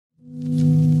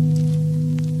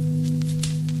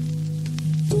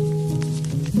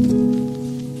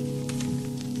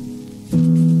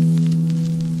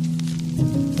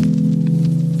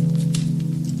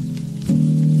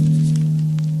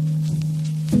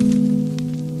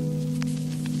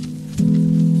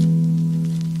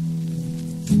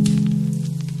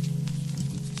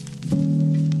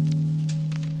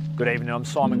Good evening, I'm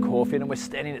Simon Caulfield and we're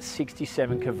standing at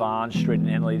 67 Cavan Street in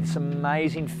Annerley. This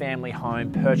amazing family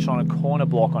home perched on a corner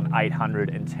block on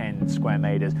 810 square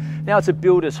metres. Now it's a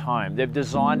builder's home. They've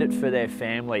designed it for their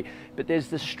family, but there's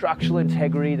the structural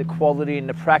integrity, the quality and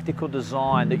the practical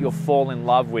design that you'll fall in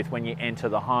love with when you enter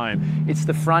the home. It's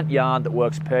the front yard that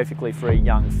works perfectly for a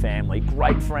young family,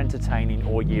 great for entertaining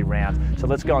all year round. So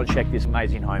let's go and check this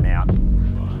amazing home out.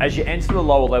 As you enter the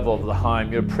lower level of the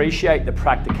home, you appreciate the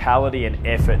practicality and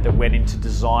effort that went into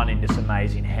designing this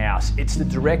amazing house. It's the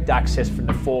direct access from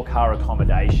the 4-car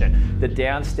accommodation, the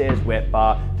downstairs wet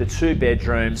bar, the 2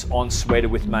 bedrooms, ensuite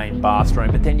with main bathroom,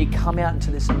 but then you come out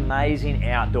into this amazing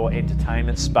outdoor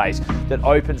entertainment space that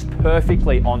opens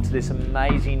perfectly onto this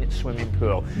amazing swimming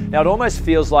pool. Now it almost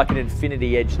feels like an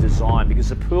infinity edge design because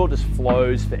the pool just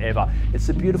flows forever. It's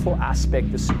the beautiful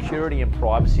aspect, the security and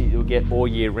privacy you'll get all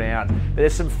year round. But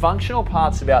there's some functional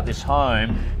parts about this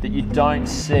home that you don't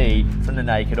see from the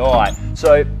naked eye.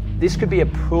 So this could be a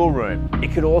pool room.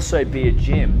 It could also be a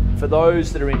gym. For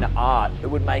those that are into art, it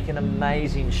would make an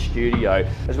amazing studio.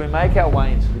 As we make our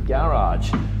way into the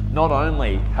garage, not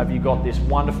only have you got this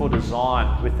wonderful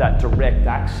design with that direct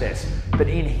access, but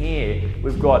in here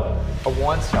we've got a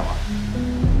wine cellar.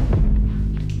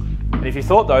 And if you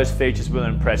thought those features were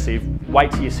impressive,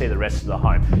 wait till you see the rest of the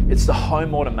home. It's the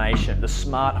home automation, the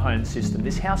smart home system.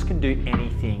 This house can do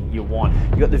anything you want.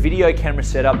 You've got the video camera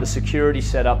set up, the security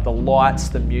set up, the lights,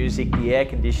 the music, the air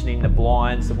conditioning, the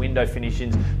blinds, the window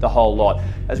finishings, the whole lot.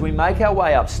 As we make our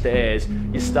way upstairs,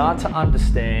 you start to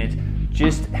understand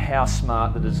just how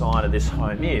smart the design of this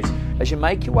home is. As you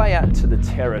make your way out into the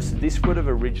terrace, this would have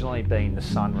originally been the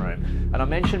sunroom. And I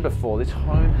mentioned before, this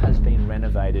home has been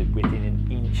renovated within an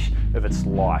inch of its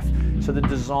life. So the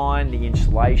design, the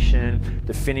insulation,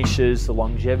 the finishes, the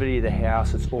longevity of the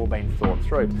house, it's all been thought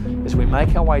through. As we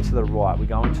make our way to the right, we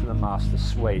go into the master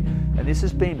suite. And this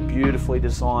has been beautifully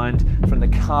designed, from the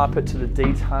carpet to the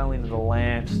detailing of the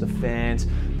lamps, the fans,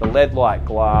 the LED light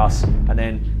glass, and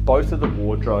then both of the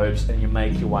wardrobes, and you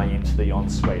make your way into the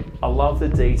ensuite. I love the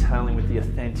detailing with the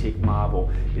authentic marble.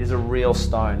 It is a real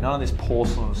stone, none of this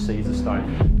porcelain or Caesar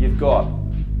stone. You've got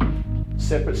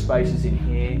separate spaces in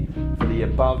here for the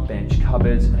above bench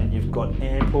cupboards, and you've got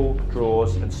ample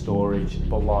drawers and storage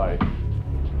below.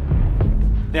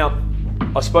 Now,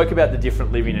 I spoke about the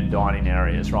different living and dining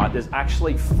areas, right? There's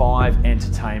actually 5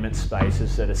 entertainment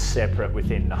spaces that are separate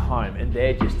within the home, and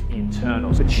they're just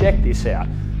internal. So check this out.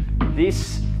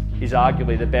 This is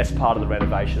arguably the best part of the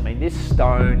renovation. I mean, this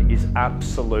stone is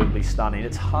absolutely stunning.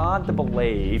 It's hard to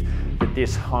believe that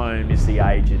this home is the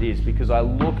age it is, because I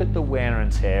look at the wear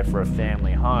and tear for a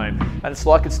family home and it's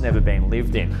like it's never been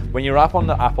lived in. When you're up on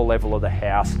the upper level of the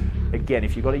house, again,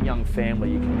 if you've got a young family,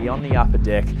 you can be on the upper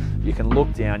deck, you can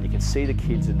look down, you can see the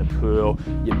kids in the pool,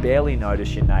 you barely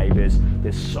notice your neighbours.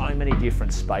 There's so many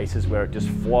different spaces where it just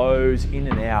flows in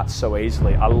and out so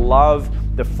easily. I love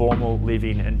the formal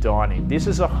living and dining. This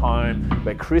is a home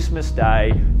where Christmas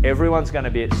Day, everyone's going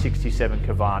to be at 67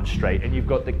 Cavan Street, and you've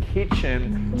got the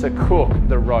kitchen to cook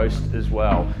the roast as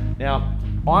well. Now,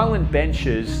 island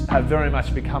benches have very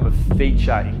much become a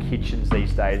feature in kitchens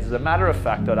these days. As a matter of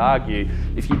fact, I'd argue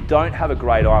if you don't have a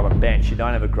great island bench, you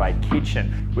don't have a great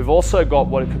kitchen. We've also got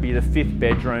what it could be the 5th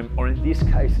bedroom, or in this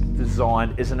case, it's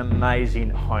designed as an amazing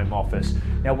home office.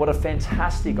 Now, what a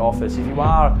fantastic office. If you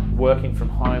are working from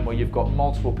home or you've got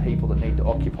multiple people that need to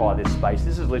occupy this space,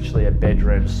 this is literally a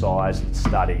bedroom-sized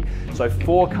study. So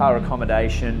 4-car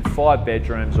accommodation, 5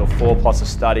 bedrooms or 4 plus a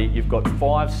study. You've got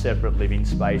 5 separate living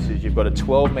spaces. You've got a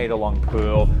 12-metre long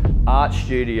pool, art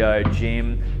studio,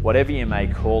 gym, whatever you may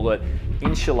call it.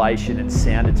 Insulation and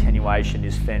sound attenuation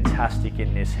is fantastic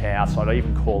in this house. I'd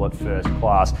even call it first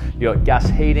class. You've got gas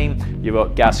heating, you've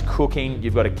got gas cooking,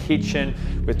 you've got a kitchen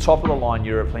with top-of-the-line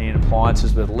European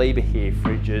appliances with Liebherr here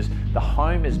fridges. The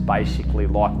home is basically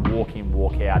like walk in,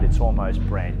 walk out. It's almost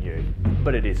brand new,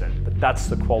 but it isn't. But that's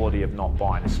the quality of not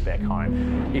buying a spec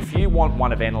home. If you want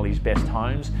one of Annerley's best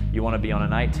homes, you want to be on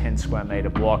an 810 square metre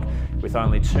block with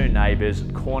only 2 neighbours,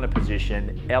 corner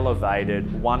position,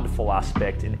 elevated, wonderful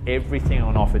aspect, and everything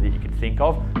on offer that you can think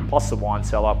of, plus the wine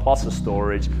cellar, plus the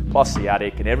storage, plus the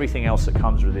attic, and everything else that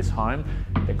comes with this home,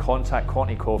 then contact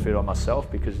Cavan or myself,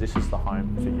 because this is the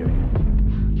home for you.